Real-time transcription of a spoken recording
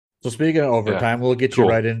So speaking of Yeah, overtime, we'll get you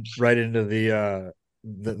cool. right into the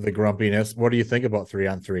grumpiness. What do you think about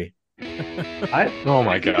 3-on-3? I Oh I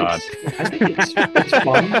my think God. it's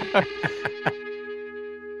fun.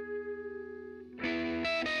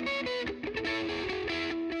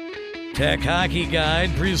 Tech Hockey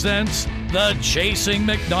Guide presents the Chasing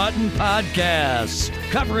McNaughton podcast,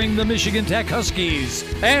 covering the Michigan Tech Huskies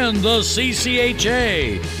and the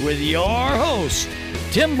CCHA with your host,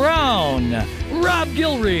 Tim Brown, Rob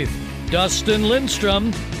Gilreath, Dustin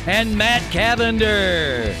Lindstrom, and Matt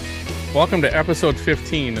Cavender. Welcome to episode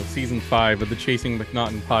 15 of season 5 of the Chasing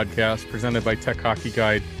McNaughton podcast, presented by Tech Hockey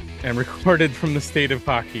Guide and recorded from the state of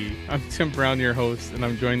hockey. I'm Tim Brown, your host, and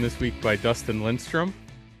I'm joined this week by Dustin Lindstrom,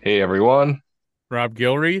 Hey, everyone. Rob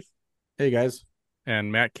Gilreath, Hey guys.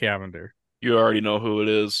 and Matt Cavender. You already know who it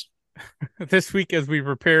is. This week, as we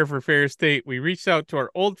prepare for Ferris State, we reached out to our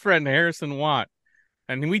old friend Harrison Watt,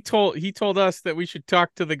 and he told us that we should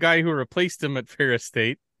talk to the guy who replaced him at Ferris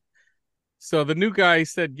State. So the new guy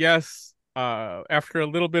said yes, after a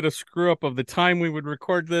little bit of screw up of the time we would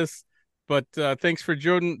record this. But thanks for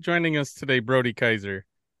joining us today, Brody Keiser.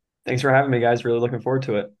 Thanks for having me, guys. Really looking forward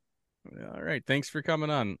to it. All right, thanks for coming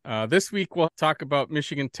on. This week we'll talk about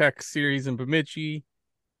Michigan Tech series in Bemidji.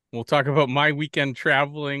 We'll talk about my weekend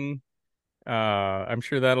traveling. I'm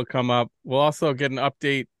sure that'll come up. We'll also get an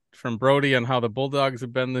update from Brody on how the Bulldogs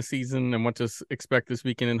have been this season and what to expect this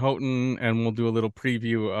weekend in Houghton, and we'll do a little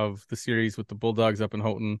preview of the series with the Bulldogs up in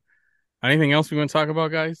Houghton. Anything else we want to talk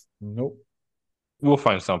about, guys? Nope. We'll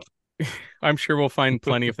find something. I'm sure we'll find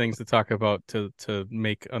plenty of things to talk about to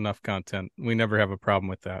make enough content. We never have a problem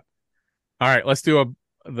with that. All right, let's do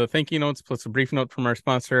the thank you notes plus a brief note from our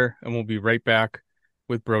sponsor, and we'll be right back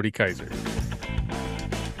with Brody Keiser.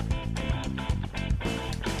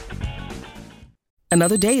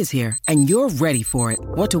 Another day is here, and you're ready for it.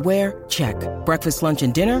 What to wear? Check. Breakfast, lunch,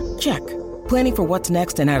 and dinner? Check. Planning for what's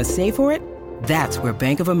next and how to save for it? That's where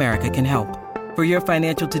Bank of America can help. For your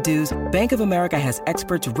financial to-dos, Bank of America has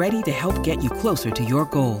experts ready to help get you closer to your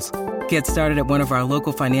goals. Get started at one of our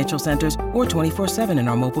local financial centers or 24/7 in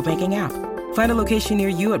our mobile banking app. Find a location near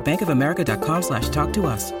you at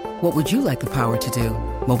bankofamerica.com/talktous. What would you like the power to do?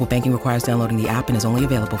 Mobile banking requires downloading the app and is only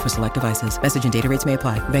available for select devices. Message and data rates may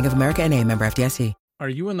apply. Bank of America N.A., member FDIC. Are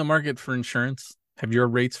you in the market for insurance? Have your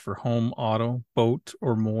rates for home, auto, boat,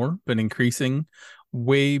 or more been increasing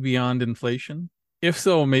way beyond inflation? If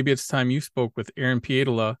so, maybe it's time you spoke with Aaron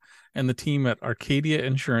Pietola and the team at Arcadia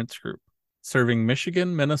Insurance Group, serving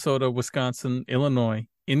Michigan, Minnesota, Wisconsin, Illinois,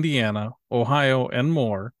 Indiana, Ohio, and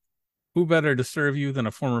more. Who better to serve you than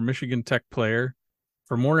a former Michigan Tech player?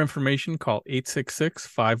 For more information, call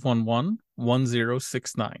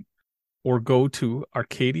 866-511-1069 or go to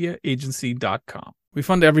arcadiaagency.com. We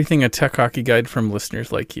fund everything a Tech Hockey Guide from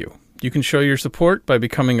listeners like you. You can show your support by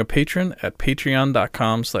becoming a patron at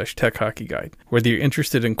patreon.com/techhockeyguide. Whether you're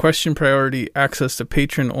interested in question priority, access to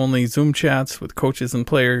patron-only Zoom chats with coaches and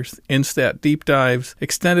players, in-stat deep dives,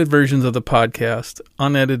 extended versions of the podcast,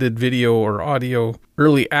 unedited video or audio,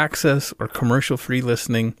 early access, or commercial-free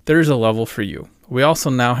listening, there's a level for you. We also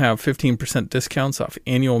now have 15% discounts off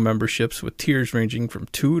annual memberships with tiers ranging from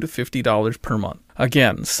 $2 to $50 per month.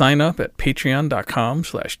 Again, sign up at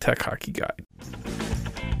patreon.com/techhockeyguide.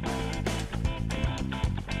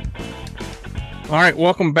 All right,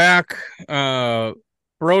 welcome back.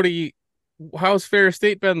 Brody, how's Ferris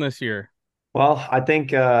State been this year? Well, I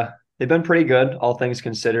think they've been pretty good, all things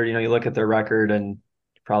considered. You look at their record and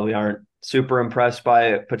you probably aren't super impressed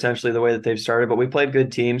by potentially the way that they've started, but we played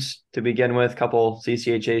good teams to begin with. Couple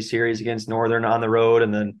CCHA series against Northern on the road,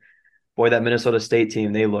 and then boy, that Minnesota State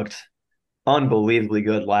team, they looked unbelievably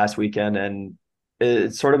good last weekend, and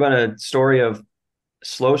it's sort of been a story of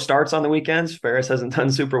slow starts on the weekends. Ferris hasn't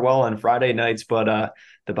done super well on Friday nights, but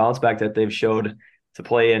the bounce back that they've showed to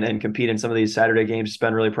play and compete in some of these Saturday games has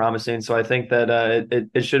been really promising. So I think that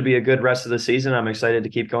it should be a good rest of the season. I'm excited to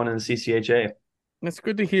keep going in the CCHA. That's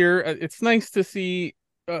good to hear. It's nice to see,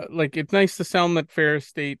 it's nice to sound that Ferris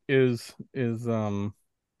State is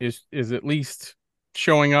at least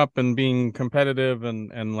showing up and being competitive,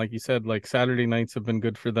 and like you said, like Saturday nights have been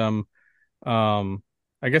good for them.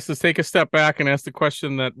 I guess let's take a step back and ask the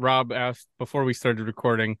question that Rob asked before we started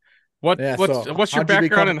recording. What's your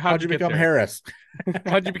background and how'd you become get there? Harris?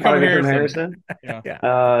 How'd you become Harrison?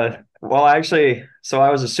 Yeah. Well, actually, so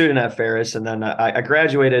I was a student at Ferris, and then I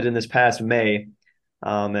graduated in this past May.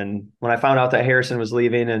 And when I found out that Harrison was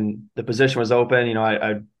leaving and the position was open,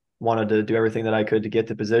 I wanted to do everything that I could to get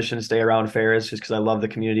the position, stay around Ferris, just because I love the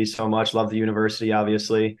community so much, love the university,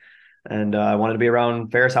 obviously, and I wanted to be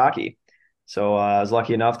around Ferris hockey. So I was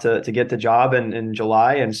lucky enough to get the job in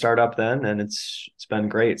July and start up then, and it's been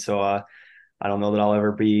great. So I don't know that I'll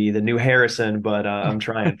ever be the new Harrison, but I'm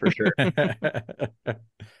trying for sure.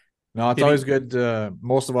 No, it's always good.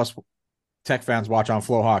 Most of us Tech fans watch on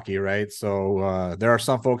Flow Hockey, right? So there are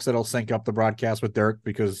some folks that'll sync up the broadcast with Dirk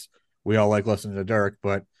because we all like listening to Dirk,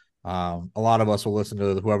 but a lot of us will listen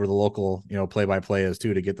to whoever the local, play-by-play is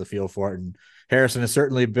too, to get the feel for it. And Harrison has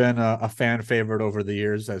certainly been a fan favorite over the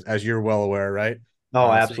years, as you're well aware, right? Oh,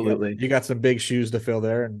 So absolutely. you got some big shoes to fill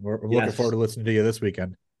there, and we're looking forward to listening to you this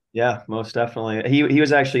weekend. Yeah, most definitely. He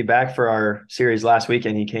was actually back for our series last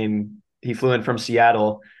weekend. He flew in from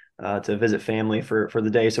Seattle to visit family for the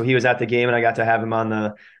day. So he was at the game, and I got to have him on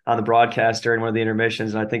the broadcast during one of the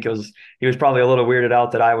intermissions. And I think he was probably a little weirded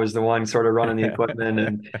out that I was the one sort of running the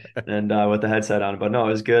equipment and with the headset on. But no,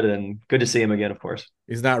 it was good, and good to see him again, of course.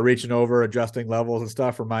 He's not reaching over, adjusting levels and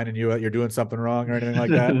stuff, reminding you that you're doing something wrong or anything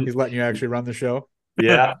like that. He's letting you actually run the show.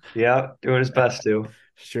 Yeah, doing his best to.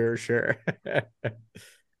 Sure.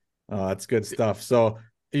 Oh, that's good stuff. So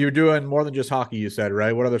you're doing more than just hockey, you said,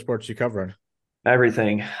 right? What other sports are you covering?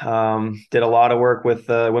 Everything. Did a lot of work with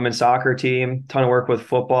the women's soccer team, ton of work with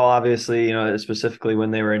football, obviously, specifically when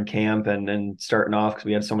they were in camp and starting off because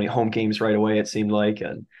we had so many home games right away, it seemed like.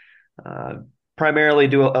 And primarily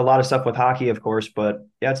do a lot of stuff with hockey, of course, but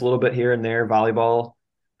yeah, it's a little bit here and there. Volleyball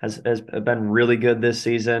has been really good this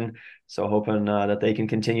season. So hoping that they can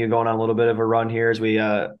continue going on a little bit of a run here as we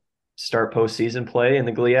start postseason play in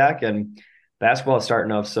the GLIAC, and basketball is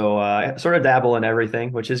starting up. So I sort of dabble in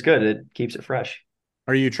everything, which is good. It keeps it fresh.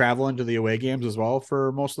 Are you traveling to the away games as well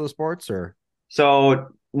for most of the sports, or? So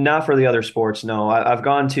not for the other sports. No, I've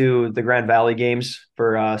gone to the Grand Valley games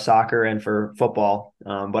for soccer and for football.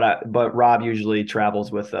 But Rob usually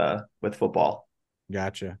travels with football.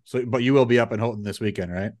 Gotcha. So, but you will be up in Houghton this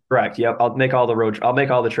weekend, right? Correct. Yep. I'll make all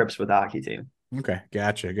the trips with the hockey team. Okay.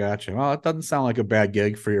 Gotcha. Well, it doesn't sound like a bad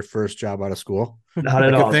gig for your first job out of school. Not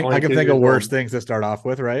at all. I can think of worse things to start off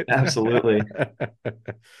with, right? Absolutely.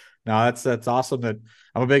 No, that's awesome. That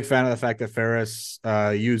I'm a big fan of the fact that Ferris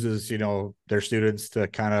uses, their students to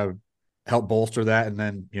kind of help bolster that, and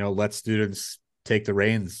then, let students take the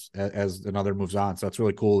reins as another moves on. So it's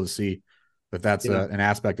really cool to see that's an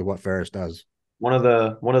aspect of what Ferris does. One of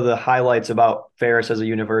the highlights about Ferris as a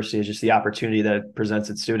university is just the opportunity that it presents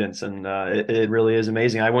its students, and it really is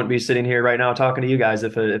amazing. I wouldn't be sitting here right now talking to you guys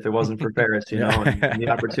if it wasn't for Ferris, and the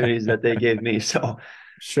opportunities that they gave me. So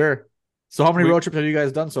sure. So how many road trips have you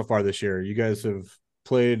guys done so far this year? You guys have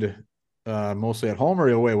played mostly at home or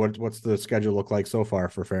away? What's the schedule look like so far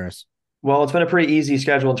for Ferris? Well, it's been a pretty easy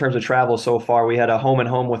schedule in terms of travel so far. We had a home and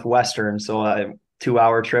home with Western, so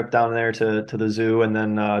 2-hour trip down there to the zoo, and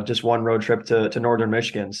then just one road trip to Northern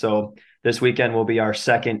Michigan. So this weekend will be our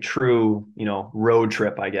second true, road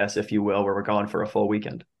trip, I guess, if you will, where we're gone for a full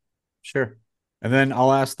weekend. Sure. And then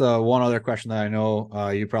I'll ask the one other question that I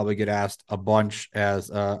know you probably get asked a bunch as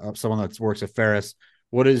someone that works at Ferris.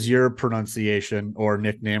 What is your pronunciation or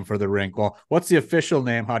nickname for the rink? Well, what's the official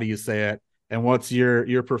name? How do you say it? And what's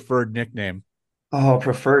your preferred nickname? Oh,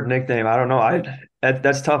 preferred nickname. I don't know.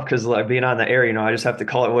 That's tough because like being on the air, I just have to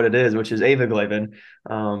call it what it is, which is Aviglaven.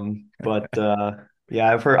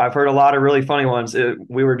 Yeah, I've heard a lot of really funny ones.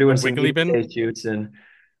 We were doing some DJ shoots, and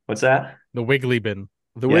what's that? The Wiggly Bin.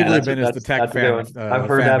 The Wiggly Bin is the Tech fan. I've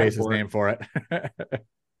heard that base's before. name for it.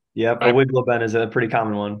 Yep, a Wiggly Bin is a pretty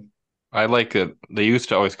common one. I like it. They used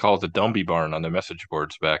to always call it the Dumby Barn on the message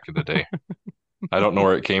boards back in the day. I don't know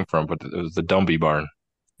where it came from, but it was the Dumby Barn.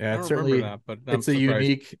 Yeah, it's certainly that, but it's a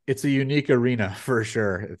unique arena for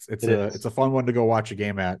sure. It's a fun one to go watch a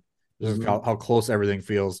game at. Just Mm-hmm. how close everything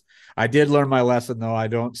feels. I did learn my lesson though. I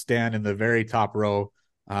don't stand in the very top row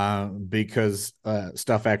because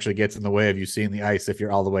stuff actually gets in the way of you seeing the ice if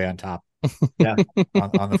you're all the way on top. Yeah,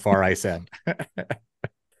 on the far ice end. I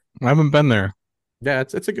haven't been there. Yeah,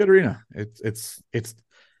 it's a good arena. It's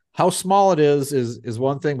how small it is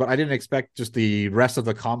one thing, but I didn't expect just the rest of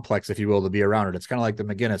the complex, if you will, to be around it. It's kind of like the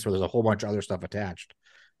McGinnis where there's a whole bunch of other stuff attached,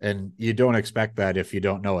 and you don't expect that if you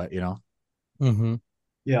don't know it, Mm-hmm.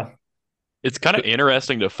 Yeah. It's kind of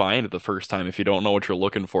interesting to find it the first time if you don't know what you're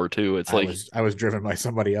looking for too. It's like I was driven by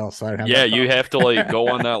somebody else. So you have to like go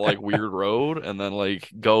on that like weird road and then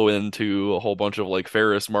like go into a whole bunch of like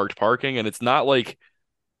Ferris marked parking, and it's not like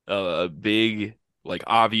a big like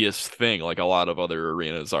obvious thing like a lot of other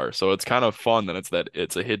arenas are. So it's kind of fun that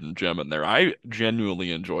it's a hidden gem in there. I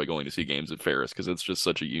genuinely enjoy going to see games at Ferris because it's just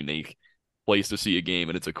such a unique place to see a game,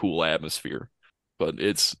 and it's a cool atmosphere. But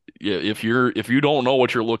if you don't know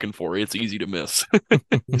what you're looking for, it's easy to miss.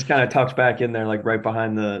 It's kind of tucked back in there, like right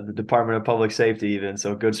behind the Department of Public Safety even.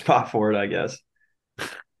 So good spot for it, I guess.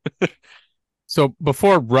 So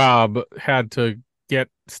before Rob had to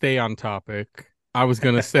stay on topic, I was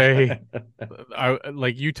gonna say, I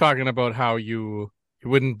like you talking about how you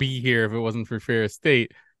wouldn't be here if it wasn't for Ferris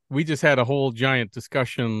State. We just had a whole giant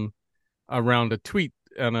discussion around a tweet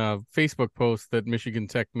and a Facebook post that Michigan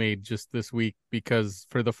Tech made just this week, because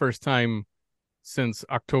for the first time since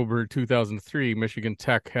October 2003, Michigan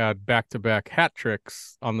Tech had back-to-back hat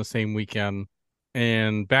tricks on the same weekend.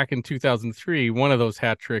 And back in 2003, one of those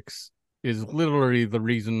hat tricks is literally the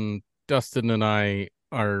reason Dustin and I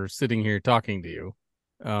are sitting here talking to you.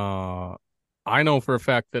 I know for a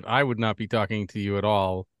fact that I would not be talking to you at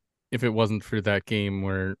all if it wasn't for that game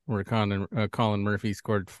where Colin Murphy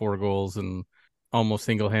scored 4 goals and almost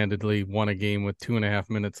single-handedly won a game with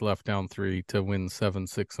 2.5 minutes left, down 3, to win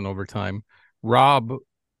 7-6 in overtime. Rob,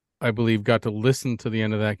 I believe, got to listen to the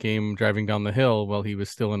end of that game driving down the hill while he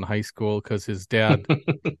was still in high school because his dad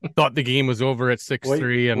thought the game was over at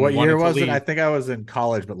 6-3 and what wanted year to was leave. it? I think I was in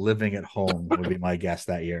college, but living at home would be my guess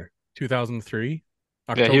that year. 2003.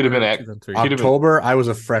 Yeah, he'd have been at 2003. October. I was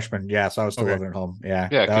a freshman. Yeah, so I was still Okay. living at home. Yeah,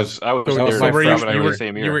 Yeah, that was because I was So, there. so My were friend you, and I you were were the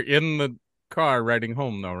same you year. were in the car riding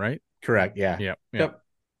home though, right? correct. Yeah. Yeah.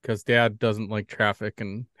 Because Dad doesn't like traffic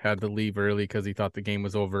and had to leave early because he thought the game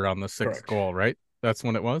was over on the 6th Correct. goal, right? That's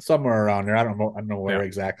when it was? Somewhere around there. I don't know where Yeah.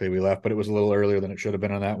 exactly we left, but it was a little earlier than it should have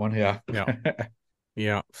been on that one. Yeah. Yeah.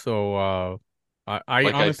 Yeah. So I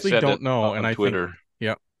Like honestly I said don't know. on And I Twitter. think,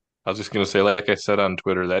 yeah. I was just gonna say, like I said on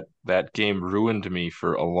Twitter, that game ruined me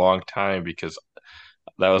for a long time because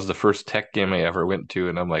that was the first Tech game I ever went to,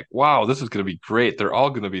 and I'm like, wow, this is gonna be great. They're all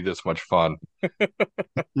gonna be this much fun.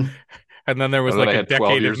 And then there was And then like I a had 12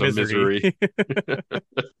 decade of years of misery. misery.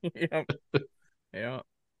 Yeah. Yeah.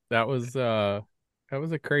 That was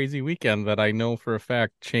a crazy weekend that I know for a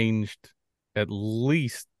fact changed at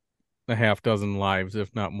least a half dozen lives,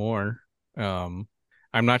 if not more. I'm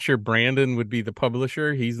not sure Brandon would be the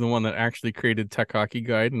publisher. He's the one that actually created Tech Hockey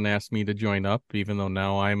Guide and asked me to join up, even though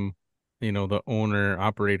now I'm, the owner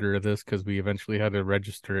operator of this because we eventually had to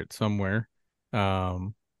register it somewhere.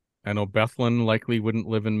 I know Bethlin likely wouldn't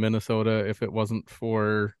live in Minnesota if it wasn't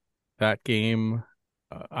for that game.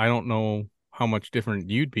 I don't know how much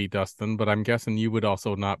different you'd be, Dustin, but I'm guessing you would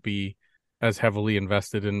also not be as heavily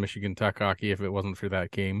invested in Michigan Tech hockey if it wasn't for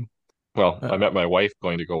that game. Well, I met my wife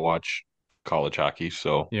going to go watch college hockey,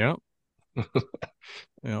 so Yeah.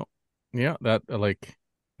 Yeah, that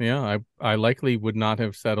I likely would not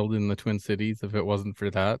have settled in the Twin Cities if it wasn't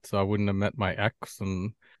for that. So I wouldn't have met my ex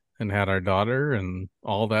and had our daughter and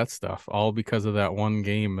all that stuff, all because of that one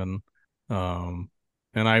game.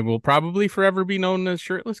 And I will probably forever be known as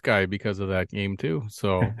Shirtless Guy because of that game too.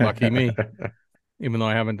 So lucky me. Even though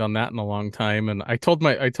I haven't done that in a long time. And I told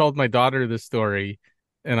my daughter this story,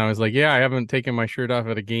 and I was like, yeah, I haven't taken my shirt off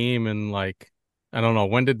at a game, and like, I don't know,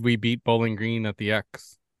 when did we beat Bowling Green at the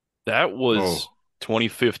X? That was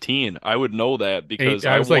 2015. I would know that because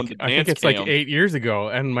I was won like, the I think dance it's like cam. 8 years ago,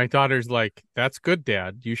 and my daughter's like, "That's good,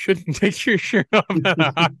 Dad. You shouldn't take your shirt off at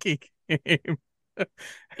a hockey game."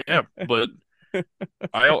 Yeah, but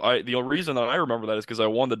the only reason that I remember that is because I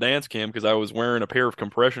won the dance cam because I was wearing a pair of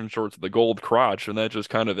compression shorts with the gold crotch, and that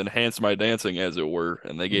just kind of enhanced my dancing, as it were,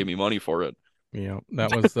 and they gave me money for it. Yeah,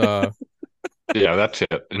 that was yeah, that's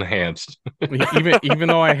it. Enhanced. even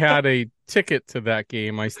though I had a ticket to that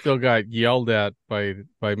game, I still got yelled at by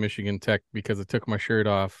Michigan Tech because I took my shirt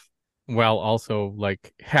off while also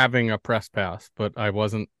like having a press pass, but I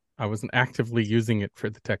wasn't actively using it for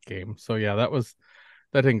the Tech game. So yeah, that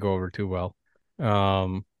didn't go over too well.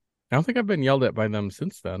 I don't think I've been yelled at by them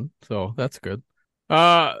since then, so that's good.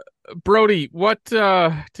 Brody, what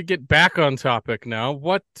to get back on topic now,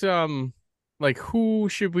 what like who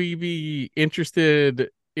should we be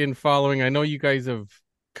interested in following? I know you guys have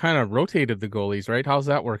kind of rotated the goalies, right? How's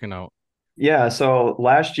that working out? Yeah, so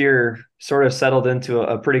last year sort of settled into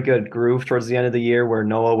a pretty good groove towards the end of the year where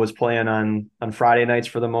Noah was playing on Friday nights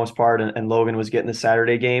for the most part, and Logan was getting the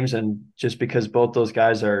Saturday games. And just because both those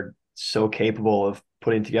guys are so capable of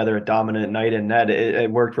putting together a dominant night in net,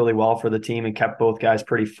 it worked really well for the team and kept both guys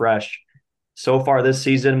pretty fresh. So far this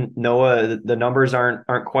season, Noah, the numbers aren't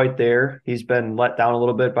quite there. He's been let down a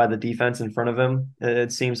little bit by the defense in front of him,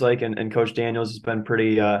 it seems like, and Coach Daniels has been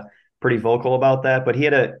pretty vocal about that. But he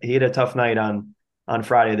had a tough night on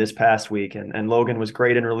Friday this past week, and Logan was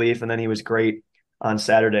great in relief, and then he was great on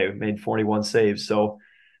Saturday, made 41 saves. So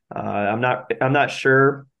I'm not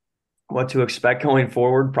sure what to expect going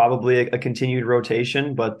forward. Probably a continued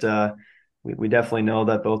rotation, but we definitely know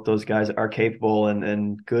that both those guys are capable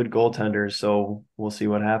and good goaltenders. So we'll see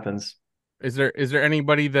what happens. Is there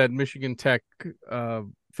anybody that Michigan Tech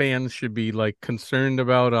fans should be like concerned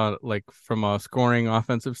about like from a scoring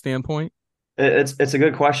offensive standpoint? It's a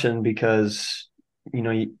good question because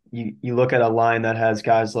you look at a line that has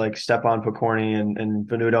guys like Stepan Pokorny and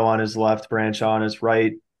Venuto on his left, Branch on his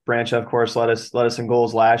right. Branch, of course, led us in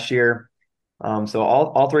goals last year. So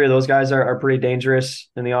all three of those guys are pretty dangerous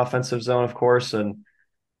in the offensive zone, of course. And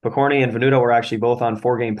Pokorny and Venuto were actually both on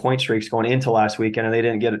 4-game point streaks going into last weekend, and they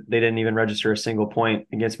didn't even register a single point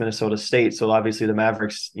against Minnesota State. So obviously the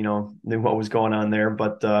Mavericks, knew what was going on there.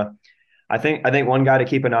 But I think one guy to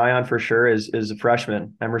keep an eye on for sure is a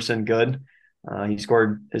freshman, Emerson Good. He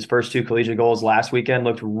scored his first two collegiate goals last weekend,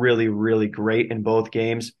 looked really, really great in both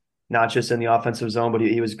games, not just in the offensive zone, but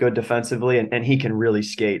he was good defensively, and he can really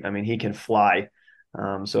skate. I mean, he can fly.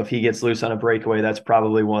 So if he gets loose on a breakaway, that's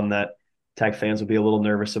probably one that Tech fans will be a little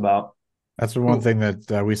nervous about. That's the one thing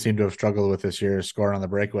that we seem to have struggled with this year is scoring on the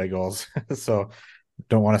breakaway goals. So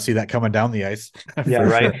don't want to see that coming down the ice. Yeah,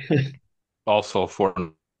 right. Sure. Also,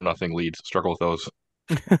 4-0 leads. Struggle with those.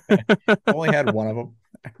 Only had one of them.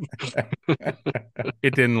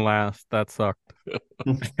 It didn't last. That sucked.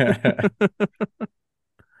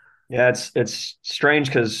 Yeah, it's strange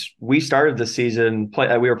because we started the season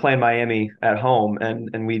we were playing Miami at home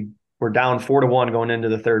and we were down 4-1 going into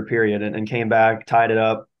the third period and came back, tied it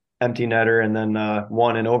up, empty netter, and then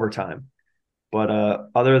won in overtime. But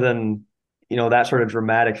other than that sort of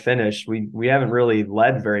dramatic finish, we haven't really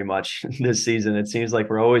led very much this season. It seems like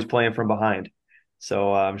we're always playing from behind.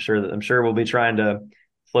 So I'm sure we'll be trying to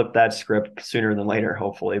flip that script sooner than later,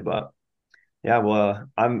 hopefully. But yeah, well,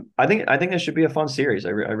 I think this should be a fun series. I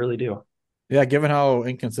really do. Yeah, given how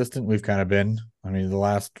inconsistent we've kind of been. I mean, the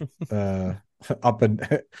last up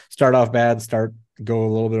and start off bad, go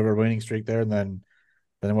a little bit of a winning streak there, and then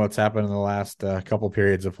what's happened in the last couple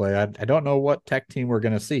periods of play. I don't know what Tech team we're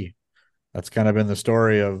going to see. That's kind of been the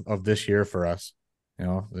story of this year for us.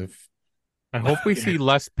 If I hope we see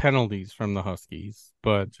less penalties from the Huskies,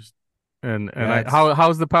 but Yeah,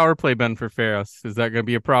 how's the power play been for Ferris? Is that going to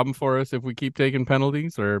be a problem for us if we keep taking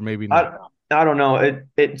penalties, or maybe not? I don't know.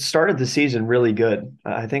 It started the season really good.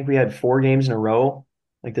 I think we had 4 games in a row.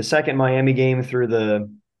 Like the second Miami game through the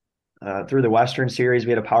Western Series,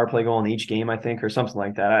 we had a power play goal in each game, I think, or something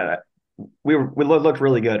like that. We looked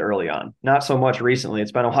really good early on. Not so much recently.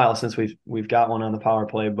 It's been a while since we've got one on the power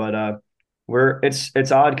play, but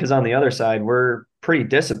it's odd because on the other side we're pretty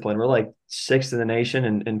disciplined. We're like sixth in the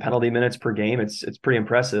nation in penalty minutes per game. It's pretty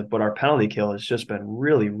impressive, but our penalty kill has just been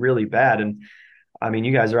really, really bad. And I mean,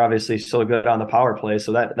 you guys are obviously so good on the power play,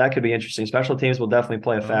 so that could be interesting. Special teams will definitely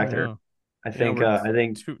play a factor. Yeah. I think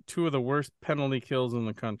two of the worst penalty kills in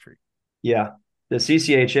the country. Yeah, the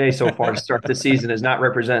CCHA so far to start the season is not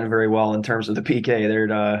representing very well in terms of the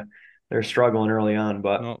PK. They're struggling early on,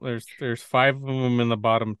 but no, there's 5 of them in the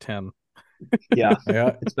bottom 10. Yeah,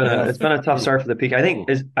 yeah, it's been a tough start for the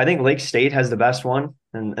PK. I think Lake State has the best one,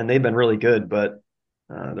 and they've been really good, but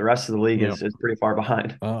the rest of the league is pretty far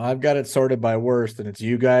behind. I've got it sorted by worst, and it's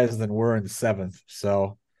you guys. Then we're in 7th,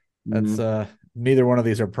 so that's neither one of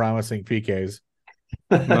these are promising PKs.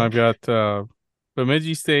 I've got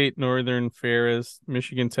Bemidji State, Northern, Ferris,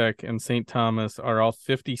 Michigan Tech, and St. Thomas are all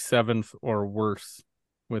 57th or worse,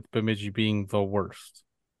 with Bemidji being the worst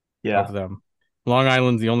of them. Long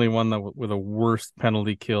Island's the only one with a worse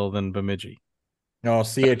penalty kill than Bemidji. No,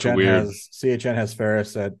 CHN has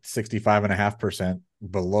Ferris at 65.5%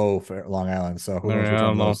 below Long Island. So who knows which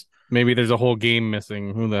one knows? Maybe there's a whole game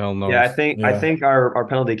missing. Who the hell knows? Yeah, I think our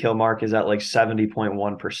penalty kill mark is at like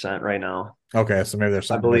 70.1% right now. Okay, so maybe there's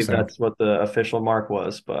something. I believe that's what the official mark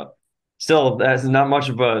was, but still, that's not much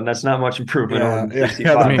improvement over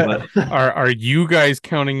 65. I mean, but are you guys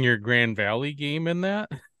counting your Grand Valley game in that?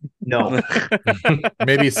 No.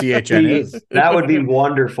 Maybe CHN is. That would be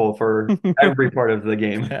wonderful for every part of the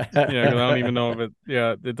game. Yeah, because I don't even know if it.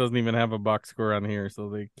 Yeah, it doesn't even have a box score on here, so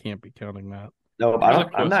they can't be counting that. No,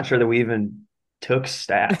 I'm not sure that we even took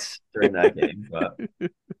stats during that game. But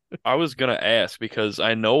I was gonna ask because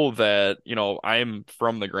I know that I'm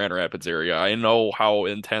from the Grand Rapids area. I know how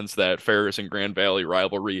intense that Ferris and Grand Valley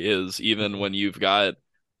rivalry is, even when you've got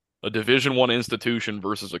a Division I institution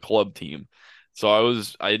versus a club team. So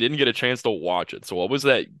I didn't get a chance to watch it. So what was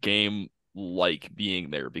that game like being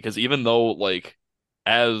there? Because even though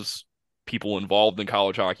as people involved in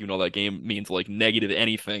college hockey, that game means negative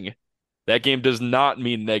anything. That game does not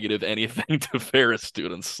mean negative anything to Ferris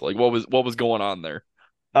students. What was going on there?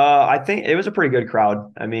 I think it was a pretty good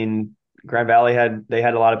crowd. I mean, Grand Valley had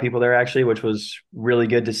a lot of people there actually, which was really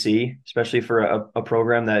good to see, especially for a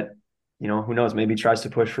program that, who knows, maybe tries to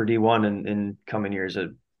push for D1 in coming years.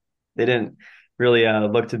 They didn't really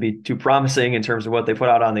looked to be too promising in terms of what they put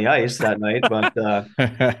out on the ice that night. But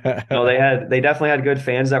no, they definitely had good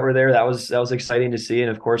fans that were there. That was exciting to see, and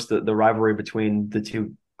of course the rivalry between the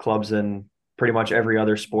two clubs and pretty much every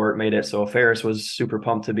other sport made it so Ferris was super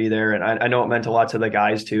pumped to be there, and I know it meant a lot to the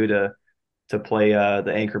guys too to play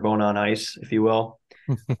the anchor bone on ice, if you will.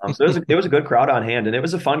 So it was a good crowd on hand, and it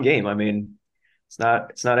was a fun game. I mean, it's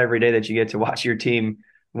not every day that you get to watch your team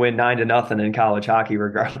win 9-0 in college hockey,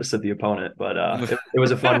 regardless of the opponent. But it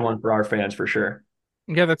was a fun one for our fans for sure.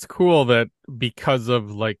 Yeah, that's cool that because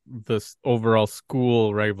of like this overall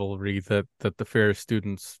school rivalry that the Ferris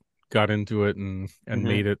students got into it and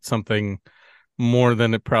made it something more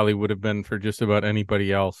than it probably would have been for just about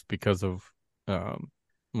anybody else because of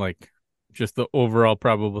like just the overall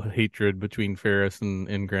probable hatred between Ferris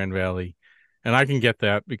and Grand Valley. And I can get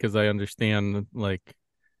that because I understand, like,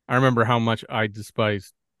 I remember how much I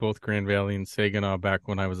despised both Grand Valley and Saginaw back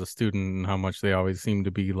when I was a student and how much they always seemed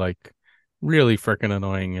to be like really freaking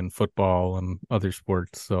annoying in football and other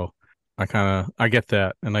sports. So I get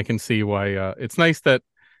that. And I can see why it's nice that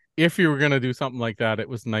if you were going to do something like that, it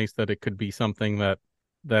was nice that it could be something that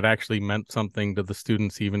actually meant something to the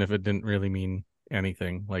students, even if it didn't really mean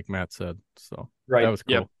anything, like Matt said. So Right. that was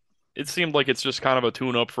cool. Yep. It seemed like it's just kind of a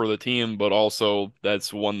tune-up for the team, but also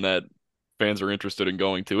that's one that fans are interested in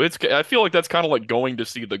going to. I feel like that's kind of like going to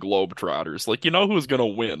see the Globetrotters. Like, you know who's going to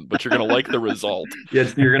win, but you're going to like the result.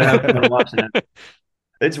 Yes, you're gonna have fun watching it.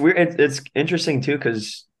 It's weird. It's interesting too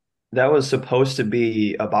because that was supposed to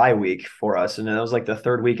be a bye week for us, and that was like the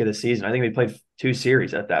third week of the season. I think we played 2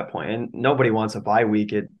 series at that point, and nobody wants a bye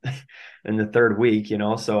week in the third week,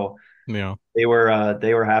 So Yeah. they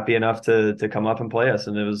were happy enough to come up and play us,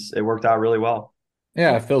 and it worked out really well.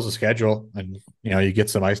 Yeah, it fills the schedule, and you get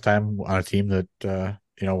some ice time on a team that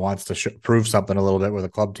wants to prove something a little bit with a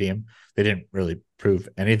club team. They didn't really prove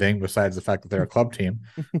anything besides the fact that they're a club team,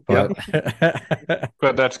 but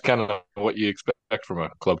But that's kind of what you expect from a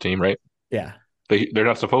club team, right? yeah, They're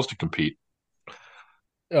not supposed to compete.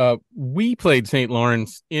 We played St.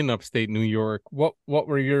 Lawrence in upstate New York. What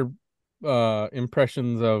were your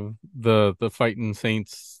impressions of the Fighting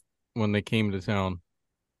Saints when they came to town?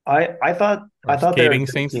 I thought Or they're a Skating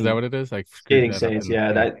good Saints, is team. that what it is? I screwed Skating that up Saints, in-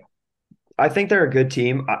 yeah. I think they're a good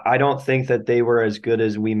team. I don't think that they were as good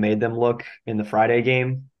as we made them look in the Friday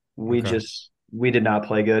game. Okay. We did not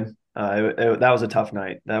play good. That was a tough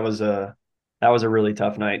night. That was a really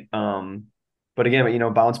tough night. But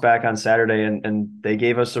again, bounce back on Saturday and they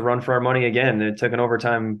gave us a run for our money again. It took an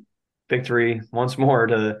overtime victory once more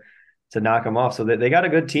to knock them off. So they got a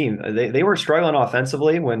good team. They were struggling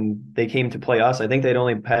offensively when they came to play us. I think they'd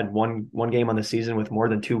only had one game on the season with more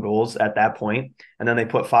than 2 goals at that point, and then they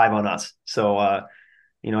put 5 on us. So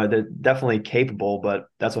they're definitely capable, but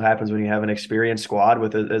that's what happens when you have an experienced squad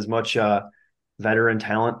with as much veteran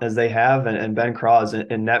talent as they have. And Ben Craws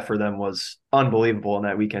in net for them was unbelievable in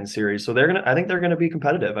that weekend series. So I think they're gonna be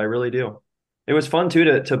competitive. I really do. It was fun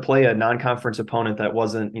too to play a non-conference opponent that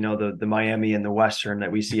wasn't, the Miami and the Western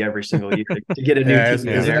that we see every single year to get a new yeah. team.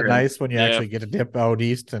 Isn't it nice when you Yeah. actually get to dip out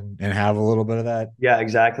east and have a little bit of that Yeah,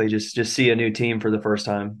 exactly. Just see a new team for the first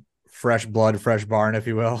time. fresh blood, fresh barn, if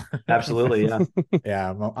you will? Absolutely, yeah. Yeah,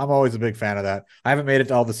 I'm always a big fan of that. I haven't made it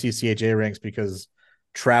to all the CCHA rinks because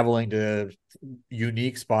traveling to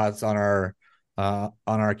unique spots on our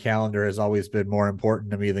calendar has always been more important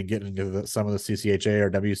to me than getting to some of the CCHA or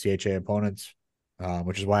WCHA opponents,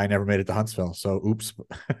 which is why I never made it to Huntsville. So oops.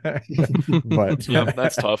 But Yeah,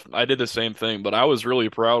 that's tough. I did the same thing, but I was really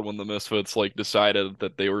proud when the Misfits like decided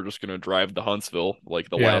that they were just going to drive to Huntsville like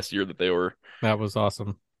the Yeah. last year that they were. That was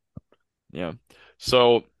awesome. Yeah.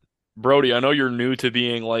 So, Brody, I know you're new to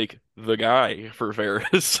being like the guy for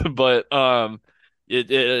Ferris, but it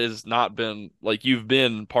has not been like you've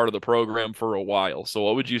been part of the program for a while. So,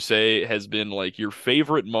 what would you say has been like your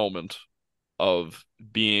favorite moment of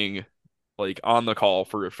being like on the call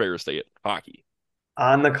for Ferris State hockey?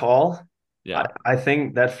 On the call, Yeah. I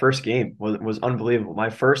think that first game was unbelievable.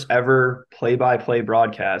 My first ever play-by-play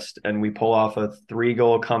broadcast, and we pull off a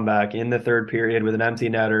 3-goal comeback in the third period with an empty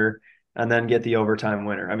netter, and then get the overtime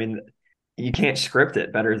winner. I mean, you can't script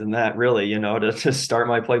it better than that, really. To start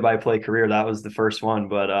my play-by-play career, that was the first one.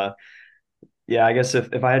 But yeah, I guess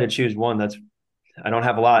if I had to choose one, I don't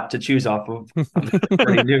have a lot to choose off of. I'm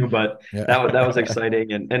pretty new, but yeah. that was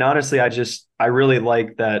exciting. And honestly, I really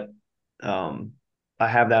like that. I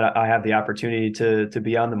have the opportunity to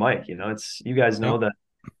be on the mic. You guys know that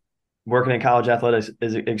working in college athletics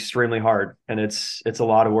is extremely hard, and it's a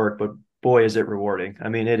lot of work, but boy, is it rewarding. I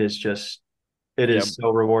mean, it is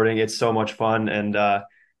so rewarding. It's so much fun. And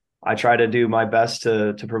I try to do my best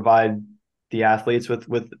to provide the athletes with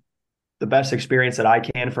the best experience that I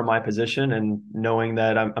can from my position, and knowing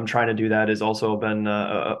that I'm trying to do that has also been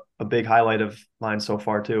a big highlight of mine so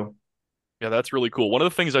far too. Yeah, that's really cool. One of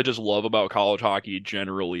the things I just love about college hockey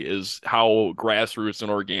generally is how grassroots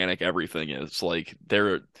and organic everything is. Like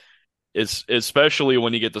it's especially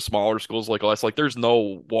when you get to smaller schools like us, like there's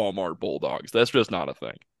no Walmart Bulldogs. That's just not a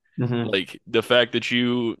thing. Mm-hmm. Like the fact that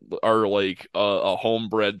you are like a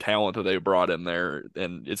homebred talent that they brought in there,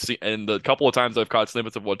 and the couple of times I've caught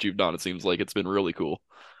snippets of what you've done, it seems like it's been really cool.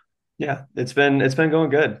 Yeah, it's been going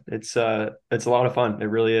good. It's a lot of fun. It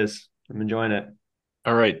really is. I'm enjoying it.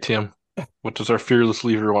 All right, Tim, what does our fearless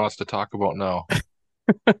leader want us to talk about now?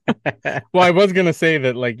 Well, I was gonna say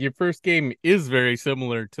that like your first game is very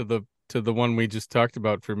similar to the one we just talked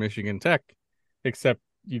about for Michigan Tech, except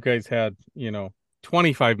you guys had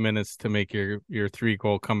 25 minutes to make your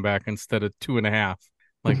 3-goal comeback instead of 2.5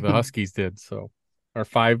 like the Huskies did. So, or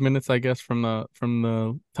 5 minutes, I guess, from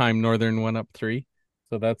the time Northern went up 3.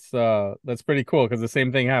 So that's pretty cool because the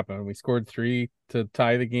same thing happened. We scored 3 to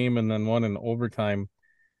tie the game and then 1 in overtime.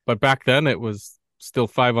 But back then it was still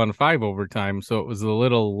 5-on-5 overtime, so it was a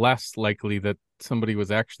little less likely that somebody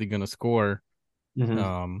was actually going to score.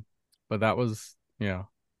 Mm-hmm. But that was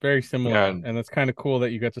very similar, Yeah, and it's kind of cool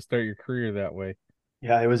that you got to start your career that way.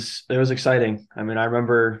 Yeah, it was exciting. I mean, I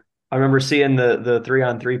remember seeing the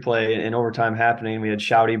 3-on-3 play in overtime happening. We had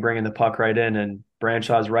Shouty bringing the puck right in, and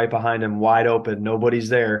Branshaw's right behind him, wide open. Nobody's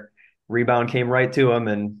there. Rebound came right to him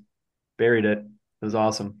and buried it. It was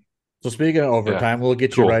awesome. So speaking of yeah, overtime, we'll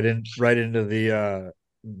get you cool. right into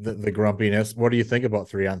the grumpiness. What do you think about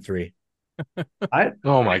 3-on-3? I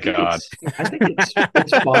Oh my I think God.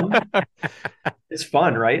 it's fun. It's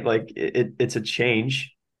fun, right? Like it's a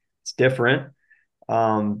change. It's different.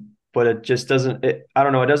 But it just doesn't. I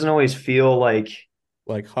don't know. It doesn't always feel like.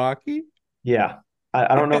 Like hockey? Yeah,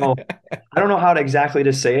 I don't know. I don't know how to exactly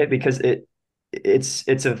to say it because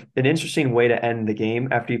it's an interesting way to end the game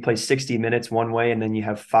after you play 60 minutes one way and then you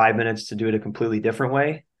have 5 minutes to do it a completely different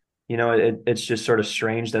way. It's just sort of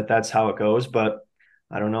strange that that's how it goes, but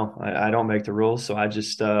I don't know. I don't make the rules, so I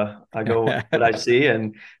just I go with what I see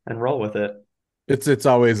and roll with it. It's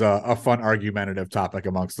always a fun argumentative topic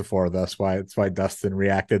amongst the four of us. It's why Dustin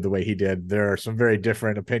reacted the way he did. There are some very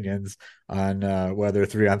different opinions on whether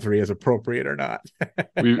 3-on-3 is appropriate or not.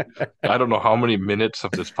 I don't know how many minutes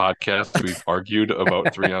of this podcast we've argued about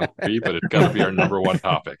 3-on-3, but it's got to be our number one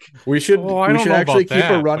topic. We should I don't know actually about keep a that,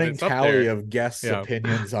 but running it's up tally there. of guests' Yeah.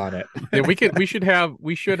 opinions on it. Yeah,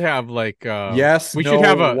 we should have like Yes, we no, should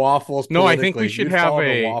have a waffles. no. I think we should You'd have follow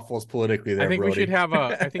the a waffles politically there, I think Brody. we should have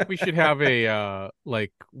a I think we should have a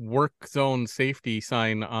like work zone safety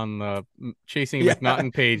sign on the Chasing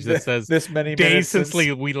McNaughton page that says this many days minutes since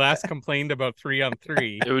we last complained about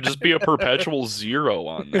 3-on-3. It would just be a perpetual 0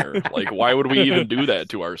 on there. Like, why would we even do that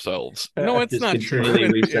to ourselves? No, it's Just not true.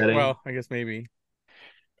 continually resetting. Well, I guess maybe.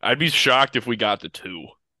 I'd be shocked if we got to 2.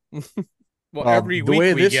 Well, Well, every the week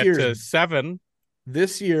way we this get year's- to 7.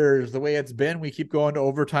 This year's the way it's been. We keep going to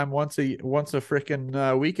overtime once a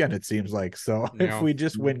freaking weekend. It seems like so. Yeah. If we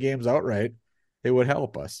just win games outright, it would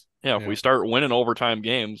help us. Yeah, if Yeah. we start winning overtime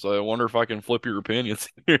games, I wonder if I can flip your opinions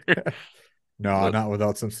here. No, not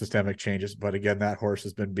without some systemic changes. But again, that horse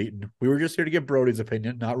has been beaten. We were just here to get Brody's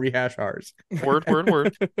opinion, not rehash ours. Word.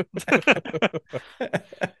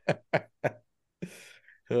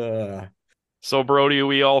 Uh, So Brody,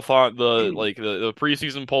 we all thought the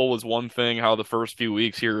preseason poll was one thing, how the first few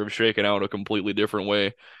weeks here have shaken out a completely different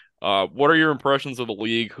way. What are your impressions of the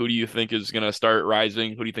league? Who do you think is going to start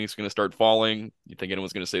rising? Who do you think is going to start falling? You think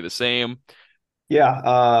anyone's going to stay the same?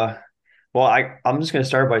 Yeah. Well, I'm just going to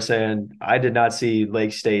start by saying I did not see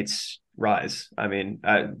Lake State's rise. I mean,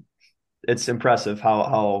 it's impressive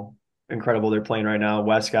how incredible they're playing right now.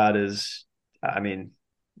 Westcott is, I mean,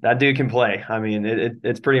 that dude can play. I mean,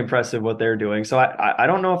 it's pretty impressive what they're doing. So I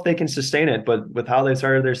don't know if they can sustain it, but with how they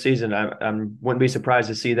started their season, I wouldn't be surprised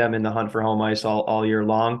to see them in the hunt for home ice all year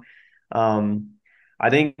long. I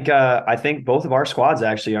think both of our squads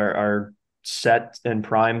actually are set and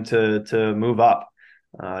primed to move up.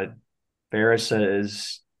 Ferris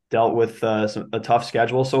has dealt with a tough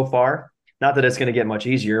schedule so far. Not that it's going to get much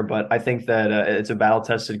easier, but I think that it's a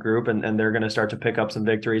battle-tested group, and they're going to start to pick up some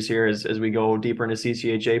victories here as we go deeper into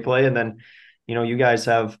CCHA play. And then, you guys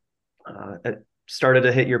have started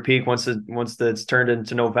to hit your peak once it's turned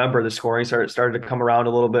into November. The scoring started to come around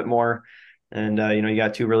a little bit more, and you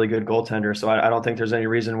got 2 really good goaltenders. So I don't think there's any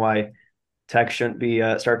reason why Tech shouldn't be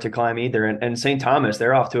start to climb either. And St. Thomas,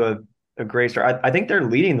 they're off to a great start. I think they're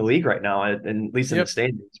leading the league right now, at least in the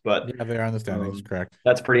standings. But yeah, they are in the standings, correct.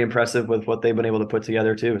 that's pretty impressive with what they've been able to put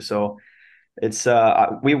together too. So It's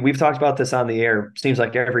we've talked about this on the air. Seems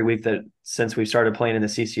like every week that since we started playing in the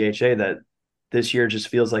CCHA that this year just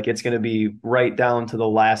feels like it's going to be right down to the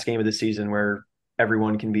last game of the season where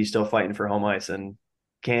everyone can be still fighting for home ice, and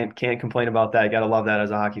can't complain about that. You got to love that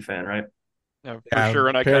as a hockey fan, right? Yeah, for sure.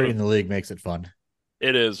 And parity in the league makes it fun.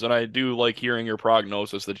 It is, and I do like hearing your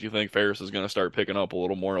prognosis that you think Ferris is going to start picking up a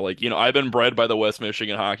little more. Like, I've been bred by the West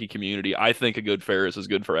Michigan hockey community. I think a good Ferris is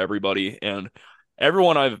good for everybody, and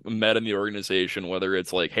everyone I've met in the organization, whether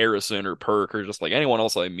it's like Harrison or Perk or just like anyone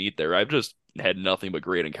else I meet there, I've just had nothing but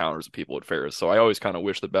great encounters with people at Ferris. So I always kind of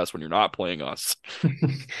wish the best when you're not playing us.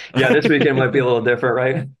 Yeah, this weekend might be a little different,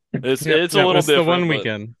 right? It's a little different. The one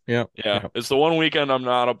weekend. Yeah, it's the one weekend I'm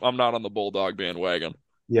not on the Bulldog bandwagon.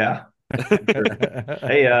 Yeah.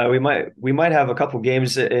 Hey, we might have a couple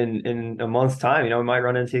games in a month's time. We might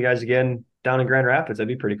run into you guys again down in Grand Rapids. That'd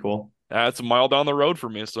be pretty cool. It's a mile down the road for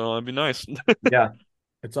me, so that'd be nice. Yeah.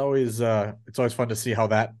 It's always fun to see how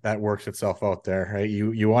that works itself out there, right?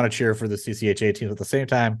 You want to cheer for the CCHA teams, at the same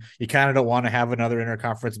time, you kind of don't want to have another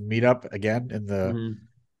interconference meetup again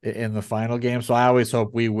in the final game. So I always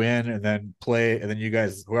hope we win and then play, and then you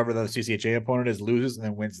guys, whoever the CCHA opponent is, loses and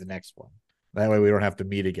then wins the next one. That way we don't have to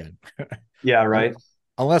meet again. Yeah, right.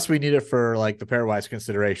 Unless we need it for like the pairwise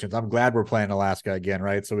considerations. I'm glad we're playing Alaska again,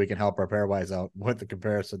 right? So we can help our pairwise out with the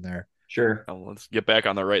comparison there. Sure. Well, let's get back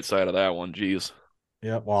on the right side of that one. Jeez.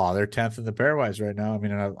 Yeah, well, they're 10th in the pairwise right now. I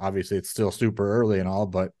mean, obviously it's still super early and all,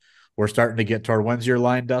 but we're starting to get toward, when's your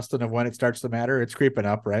line, Dustin, of when it starts to matter? It's creeping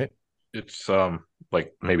up, right? It's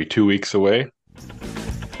like maybe 2 weeks away.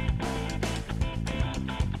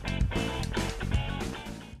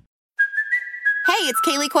 Hey, it's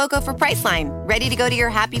Kaylee Cuoco for Priceline. Ready to go to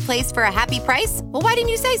your happy place for a happy price? Well, why didn't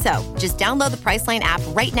you say so? Just download the Priceline app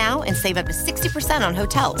right now and save up to 60% on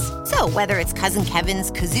hotels. So whether it's Cousin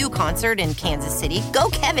Kevin's Kazoo concert in Kansas City,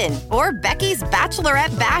 go Kevin, or Becky's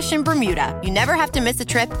Bachelorette Bash in Bermuda, you never have to miss a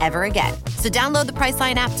trip ever again. So download the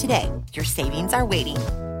Priceline app today. Your savings are waiting.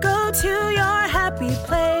 Go to your happy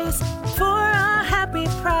place for a happy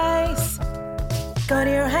price. Go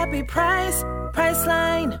to your happy price,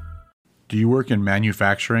 Priceline. Do you work in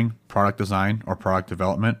manufacturing, product design, or product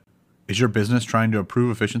development? Is your business trying to improve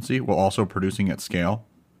efficiency while also producing at scale?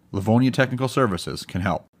 Livonia Technical Services can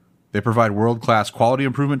help. They provide world-class quality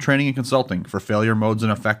improvement training and consulting for failure modes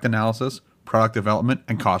and effect analysis, product development,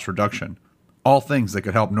 and cost reduction. All things that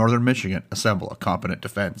could help Northern Michigan assemble a competent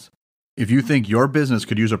defense. If you think your business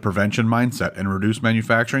could use a prevention mindset and reduce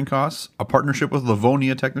manufacturing costs, a partnership with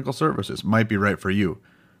Livonia Technical Services might be right for you.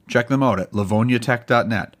 Check them out at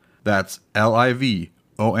livoniatech.net. That's LIVONIA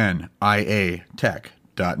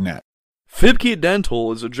tech.net. Fibke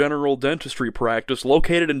Dental is a general dentistry practice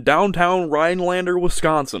located in downtown Rhinelander,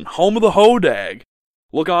 Wisconsin, home of the Hodag.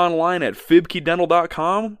 Look online at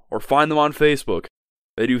fibkedental.com or find them on Facebook.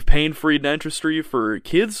 They do pain-free dentistry for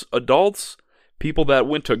kids, adults, people that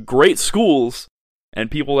went to great schools,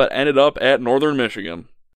 and people that ended up at Northern Michigan.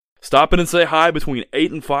 Stop in and say hi between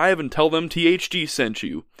 8 and 5 and tell them THG sent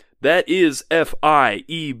you. That is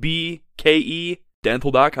FIEBKE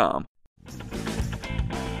dental.com.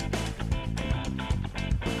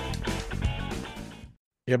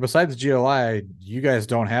 Yeah, besides GLI, you guys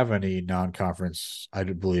don't have any non-conference, I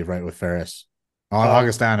believe, right, with Ferris.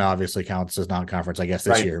 Augustana obviously counts as non-conference, I guess,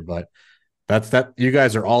 this year, but that's that. You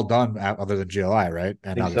guys are all done other than GLI, right?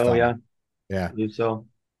 And I think so, yeah. Yeah. I believe so.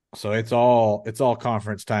 So it's all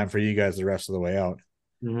conference time for you guys the rest of the way out.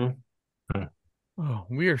 Mm-hmm. Oh,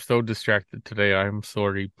 we are so distracted today. I'm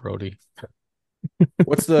sorry, Brody.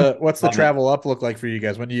 What's the travel up look like for you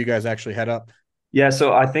guys? When do you guys actually head up? Yeah,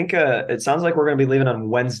 so I think it sounds like we're going to be leaving on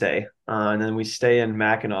Wednesday, and then we stay in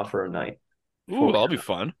Mackinac for a night. Ooh, that'll be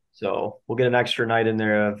fun. So we'll get an extra night in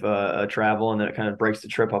there of travel, and then it kind of breaks the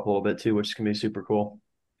trip up a little bit too, which is going to be super cool.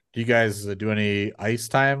 Do you guys do any ice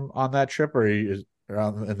time on that trip, or in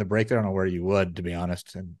the break? I don't know where you would, to be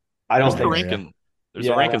honest. And I don't think there's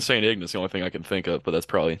a rank in St. Ignace, the only thing I can think of, but that's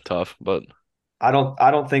probably tough. But I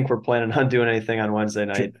don't think we're planning on doing anything on Wednesday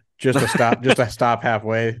night. Just a stop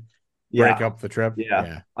halfway, break up the trip.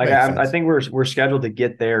 Yeah. I think we're scheduled to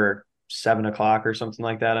get there 7:00 or something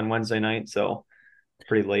like that on Wednesday night, so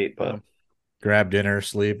pretty late. But grab dinner,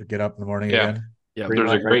 sleep, get up in the morning again. Yeah, there's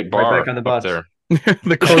a great bar back on the bus there.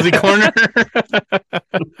 The cozy corner.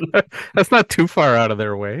 That's not too far out of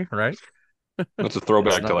their way, right? That's a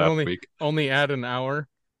throwback to last week. Only add an hour.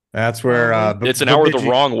 That's where it's an hour the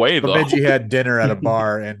wrong way, though. Bemidji had dinner at a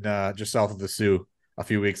bar in just south of the Sioux a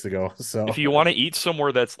few weeks ago. So if you want to eat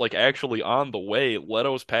somewhere that's like actually on the way,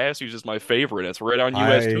 Leto's Pass is my favorite. It's right on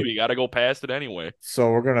US 2. You got to go past it anyway.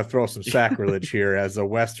 So we're gonna throw some sacrilege here as a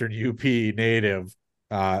Western UP native.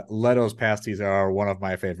 Leto's pasties are one of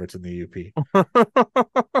my favorites in the UP.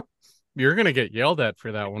 You're gonna get yelled at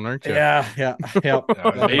for that one, aren't you? Yeah. You're not,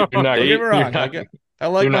 Don't get me wrong. I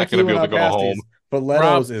like you're my not going to be able Keywan to go pasties, home. but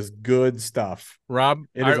Leto's is good stuff. Rob,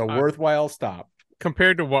 It is a worthwhile stop.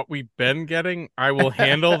 Compared to what we've been getting, I will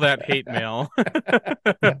handle that hate mail.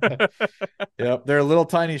 Yep, they're little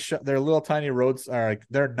tiny. They're little tiny roads.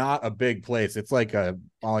 They're not a big place. It's like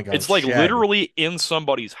It's like shed. literally in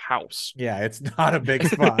somebody's house. Yeah, it's not a big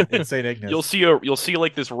spot in St. Ignace. You'll see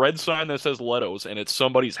like this red sign that says Leto's, and it's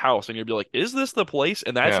somebody's house, and you'll be like, "Is this the place?"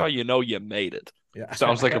 And that's how you know you made it. Yeah,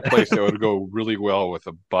 sounds like a place that would go really well with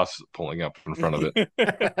a bus pulling up in front of it.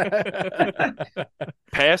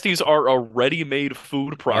 Pasties are a ready-made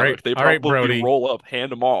food product. They probably roll up,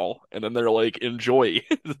 hand them all, and then they're like, "Enjoy."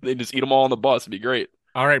 They just eat them all on the bus. It'd be great.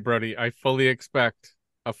 All right, Brody. I fully expect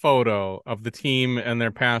a photo of the team and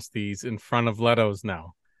their pasties in front of Leto's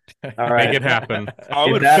now. All right. Make it happen.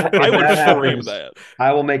 I would frame that.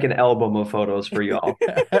 I will make an album of photos for y'all.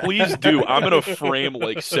 Please do. I'm gonna frame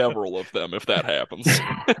like several of them if that happens.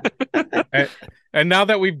 And now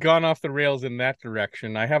that we've gone off the rails in that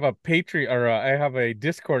direction, I have a I have a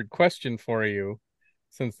Discord question for you,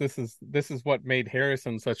 since this is what made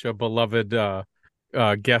Harrison such a beloved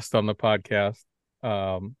guest on the podcast.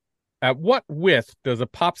 At what width does a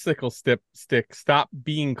popsicle stick stop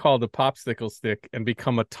being called a popsicle stick and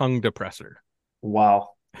become a tongue depressor? Wow.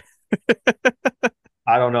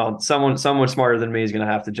 I don't know. Someone smarter than me is going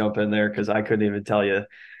to have to jump in there because I couldn't even tell you.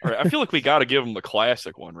 All right, I feel like we got to give him the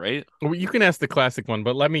classic one, right? Well, you can ask the classic one,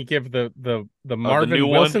 but let me give the Marvin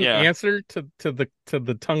Wilson answer to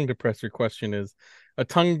the tongue depressor question. Is a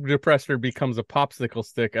tongue depressor becomes a popsicle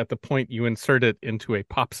stick at the point you insert it into a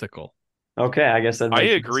popsicle. Okay, I guess I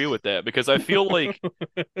agree with that because I feel like,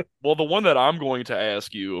 well, the one that I'm going to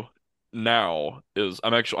ask you now is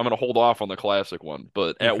I'm going to hold off on the classic one,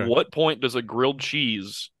 but at what point does a grilled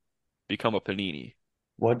cheese become a panini?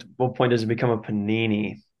 What point does it become a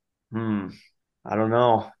panini? I don't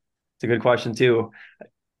know. It's a good question too.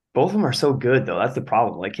 Both of them are so good though. That's the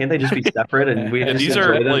problem. Like, can't they just be separate and we just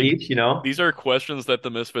enjoy them each? You know, these are questions that the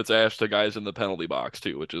Misfits ask the guys in the penalty box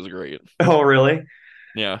too, which is great. Oh, really?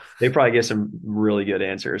 Yeah, they probably get some really good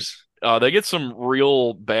answers. They get some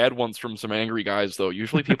real bad ones from some angry guys, though.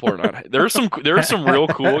 Usually, people are not. There are some real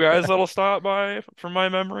cool guys that'll stop by, from my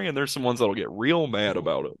memory, and there's some ones that'll get real mad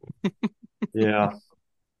about it. Yeah,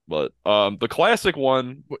 but the classic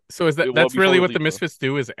one. So that's really what the Misfits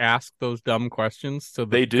do, is ask those dumb questions? So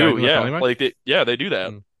they do, yeah. They do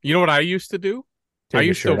that. You know what I used to do? I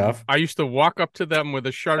used to walk up to them with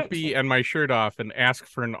a Sharpie and my shirt off and ask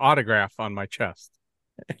for an autograph on my chest.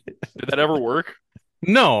 Did that ever work?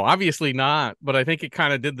 No, obviously not. But I think it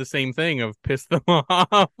kind of did the same thing of piss them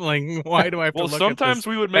off. Like, why do I have to look sometimes at this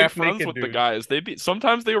we would make friends with the guys.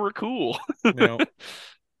 Sometimes they were cool. But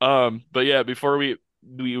yeah, before we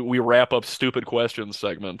wrap up stupid questions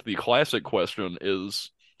segment, the classic question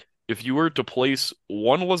is, if you were to place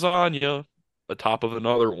one lasagna atop of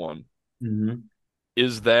another one,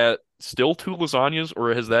 is that still two lasagnas,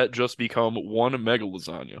 or has that just become one mega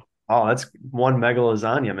lasagna? Oh, that's one mega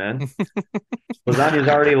lasagna, man. Lasagna's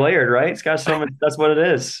already layered, right? It's got so much. That's what it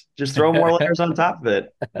is. Just throw more layers on top of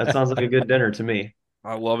it. That sounds like a good dinner to me.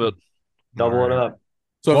 I love it. Double it up.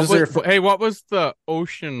 So, what was the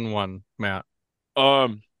ocean one, Matt?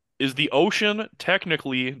 Is the ocean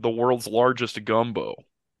technically the world's largest gumbo?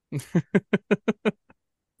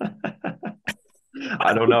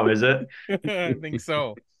 I don't know. Is it? I think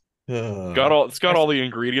so. It's got all the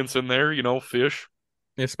ingredients in there. You know, fish.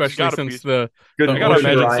 Especially since the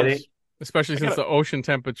ocean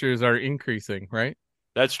temperatures are increasing, right?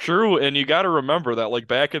 That's true, and you got to remember that, like,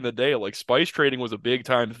 back in the day, like, spice trading was a big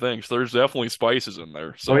time thing. So there's definitely spices in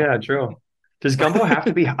there. So. Oh yeah, true. Does gumbo have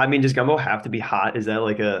to be? I mean, does gumbo have to be hot? Is that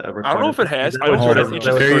like a requirement? I don't know if it has.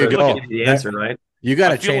 There you go. The answer, right? You got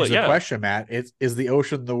to change the question, Matt. Is the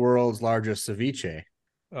ocean the world's largest ceviche?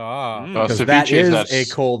 Because that is a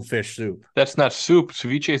cold fish soup. That's not soup.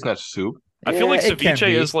 Ceviche is not soup. I feel like ceviche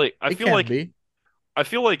is like. I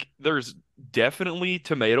feel like there's definitely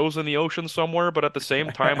tomatoes in the ocean somewhere, but at the same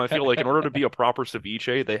time, I feel like in order to be a proper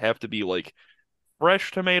ceviche, they have to be like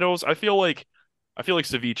fresh tomatoes. I feel like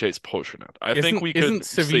ceviche is pushing it. Isn't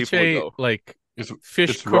ceviche like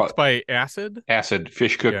fish cooked by acid?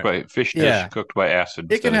 Fish cooked by fish dish cooked by acid.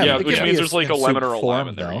 Which means there's like a lemon or a lime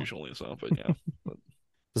in there usually. So, but yeah.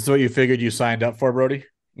 This is what you figured you signed up for, Brody?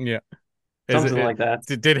 Yeah. Something like that.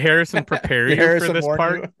 Did Harrison prepare you for this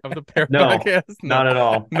part of the podcast? No, not at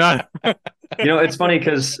all. It's funny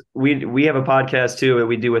because we have a podcast too that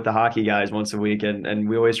we do with the hockey guys once a week, and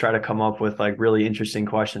we always try to come up with like really interesting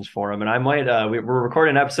questions for them. And I might we're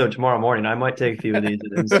recording an episode tomorrow morning. I might take a few of these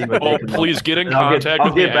and see what they Oh, come up please with. get in And contact I'll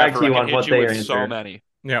with me get back after. to I you can on hit what you they with so answer. many.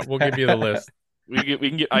 Yeah, we'll give you the list.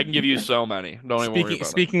 I can give you so many. Don't even worry about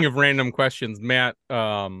Speaking of random questions, Matt,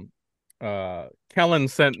 Kellen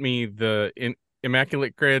sent me the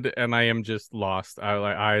Immaculate Grid, and I am just lost.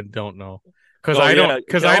 I don't know because Oh, I yeah,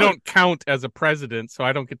 don't count as a president, so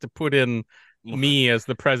I don't get to put in me as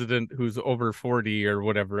the president who's over 40 or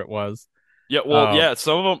whatever it was. Yeah, well, yeah,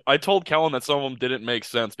 some of them, I told Kellen that some of them didn't make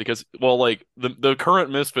sense because, well, like, the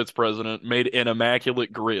current Misfits president made an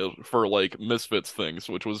immaculate grid for, like, Misfits things,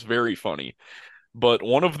 which was very funny. But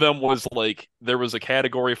one of them was, like, there was a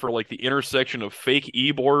category for, like, the intersection of fake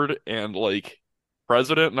e-board and, like,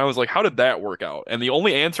 president, and I was like, how did that work out? And the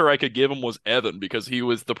only answer I could give him was Evan because he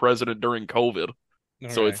was the president during COVID.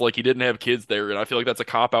 So it's like he didn't have kids there, and I feel like that's a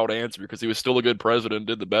cop-out answer because he was still a good president,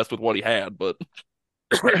 did the best with what he had, but...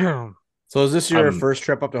 So is this your first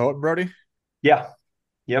trip up to Houghton, Brody? Yeah.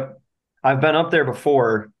 Yep. I've been up there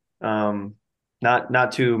before.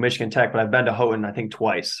 Not to Michigan Tech, but I've been to Houghton, I think,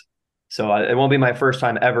 twice. So it won't be my first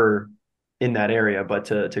time ever in that area, but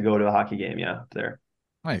to go to a hockey game, yeah, there.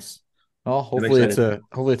 Nice. Well, hopefully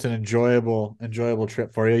it's an enjoyable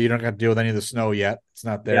trip for you. You don't have to deal with any of the snow yet. It's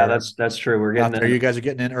not there. Yeah, that's true. We're getting there. You guys are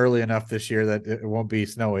getting in early enough this year that it won't be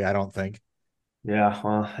snowy, I don't think. Yeah,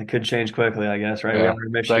 well, it could change quickly, I guess, right? Yeah, We're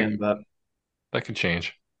in Michigan, but that could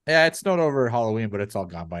change. Yeah, it snowed over Halloween, but it's all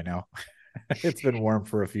gone by now. It's been warm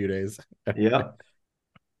for a few days. Yeah.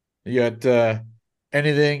 You got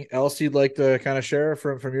anything else you'd like to kind of share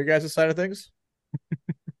from your guys' side of things?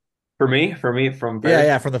 For me, from Ferris?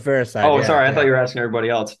 Yeah, from the Ferris side. Oh, yeah, sorry, yeah. I thought you were asking everybody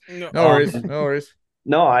else. No worries, no worries.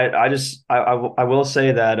 No, I will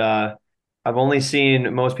say that I've only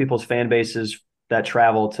seen most people's fan bases that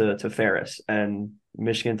travel to Ferris, and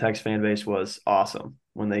Michigan Tech's fan base was awesome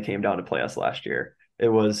when they came down to play us last year. It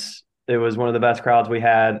was one of the best crowds we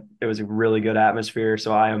had. It was a really good atmosphere.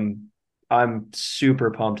 So I'm super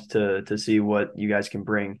pumped to see what you guys can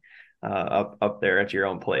bring up there at your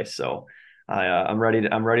own place. So I'm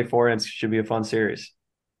ready for it. It should be a fun series.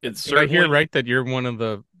 Did I hear right that you're one of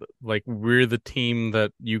the, like, we're the team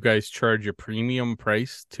that you guys charge a premium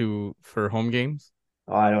price for home games?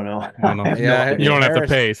 Oh, I don't know. Yeah, you don't have to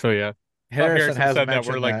pay. So yeah, Harrison has said that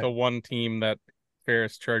we're like that. the one team that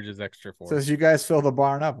Ferris charges extra for. Says you guys fill the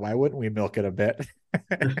barn up. Why wouldn't we milk it a bit?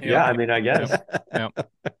 Yeah, I mean, I guess. Yep.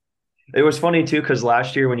 It was funny too because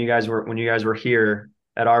last year when you guys were here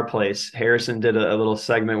at our place, Harrison did a little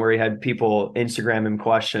segment where he had people Instagram him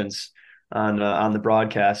questions on the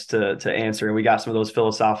broadcast to answer, and we got some of those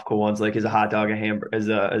philosophical ones like is a hot dog is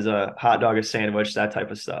a hot dog a sandwich, that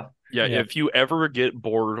type of stuff. Yeah, if you ever get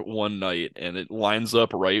bored one night and it lines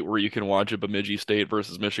up right where you can watch a Bemidji State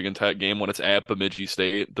versus Michigan Tech game when it's at Bemidji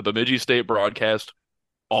State, the Bemidji State broadcast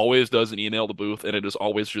always does an email to Booth, and it is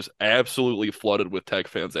always just absolutely flooded with Tech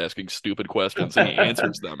fans asking stupid questions, and he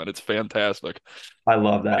answers them, and it's fantastic. I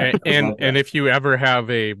love that. And if you ever have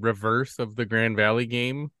a reverse of the Grand Valley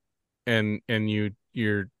game, and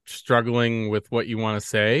you're struggling with what you want to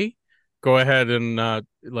say, go ahead and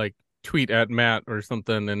like tweet at Matt or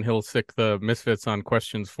something, and he'll sick the Misfits on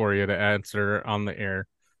questions for you to answer on the air.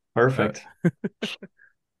 Perfect.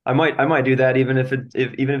 I might do that even if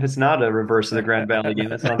it's not a reverse of the Grand Valley game.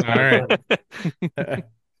 That sounds all right.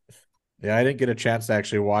 Yeah, I didn't get a chance to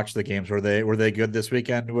actually watch the games. Were they good this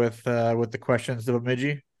weekend with the questions to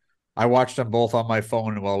Bemidji? I watched them both on my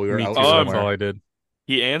phone while we were out somewhere. That's all I did.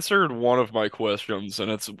 He answered one of my questions, and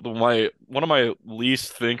it's one of my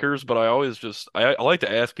least thinkers, but I like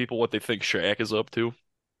to ask people what they think Shaq is up to.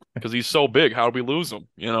 Because he's so big, how do we lose him?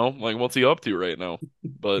 Like, what's he up to right now?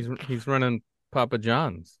 But he's running Papa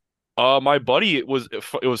John's. My buddy, it was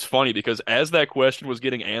funny because as that question was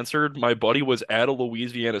getting answered, my buddy was at a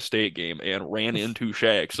Louisiana State game and ran into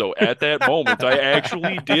Shaq. So at that moment, I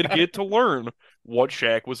actually did get to learn what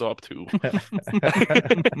Shaq was up to.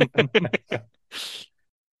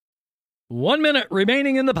 1 minute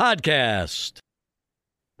remaining in the podcast.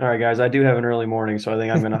 All right, guys. I do have an early morning, so I think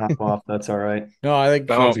I'm going to hop off. That's all right. No, I think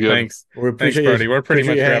sounds good. Thanks. Thanks, Brody. We're pretty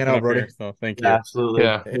much hanging wrapping out, up Brody. here, so thank you. Yeah, absolutely.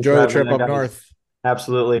 Yeah. Enjoy the trip up north.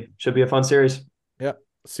 Absolutely. Should be a fun series. Yep.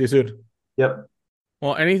 See you soon. Yep.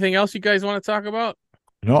 Well, anything else you guys want to talk about?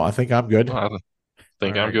 No, I think I'm good. I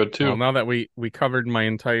think I'm good too. Well, now that we covered my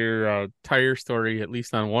entire tire story, at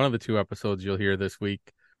least on one of the 2 episodes you'll hear this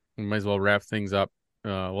week, we might as well wrap things up.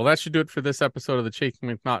 Well, that should do it for this episode of the Chasing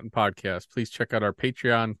McNaughton podcast. Please check out our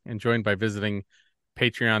Patreon and join by visiting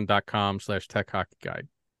patreon.com/techhockeyguide.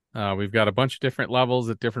 We've got a bunch of different levels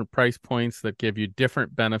at different price points that give you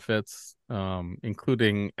different benefits,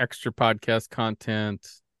 including extra podcast content,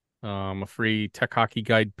 a free Tech Hockey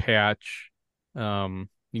Guide patch.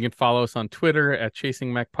 You can follow us on Twitter at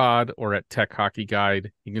Chasing MacPod or at Tech Hockey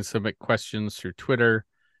Guide. You can submit questions through Twitter,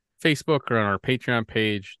 Facebook, or on our Patreon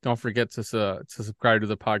page. Don't forget to subscribe to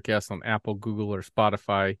the podcast on Apple, Google, or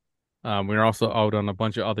Spotify. We're also out on a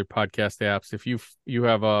bunch of other podcast apps. If you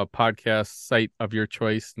have a podcast site of your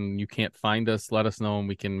choice and you can't find us, let us know and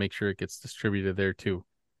we can make sure it gets distributed there too.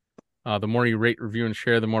 The more you rate, review, and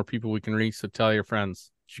share, the more people we can reach. So tell your friends.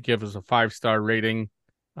 You should give us a 5-star rating.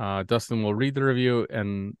 Dustin will read the review,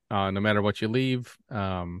 and no matter what you leave,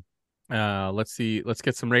 let's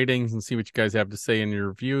get some ratings and see what you guys have to say in your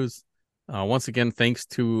reviews. Once again, thanks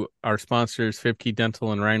to our sponsors, Fibke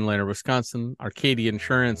Dental in Rhinelander, Wisconsin, Arcadia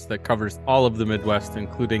Insurance that covers all of the Midwest,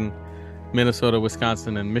 including Minnesota,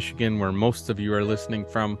 Wisconsin, and Michigan, where most of you are listening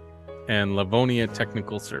from, and Livonia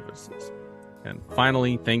Technical Services. And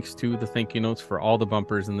finally, thanks to the thank you notes for all the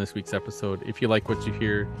bumpers in this week's episode. If you like what you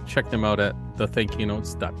hear, check them out at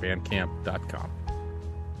thethankyounotes.bandcamp.com.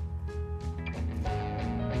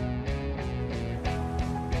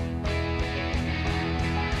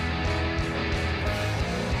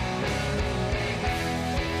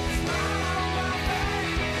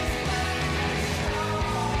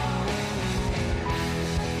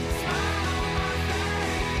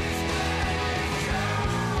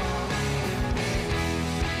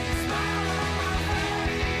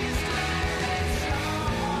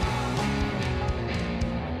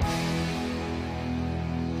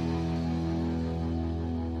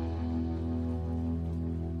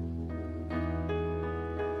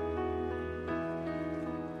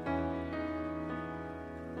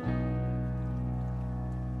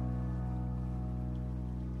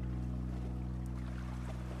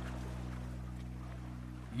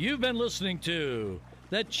 You've been listening to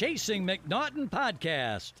the Chasing McNaughton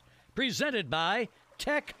podcast, presented by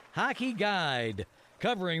Tech Hockey Guide,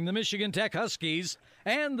 covering the Michigan Tech Huskies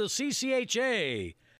and the CCHA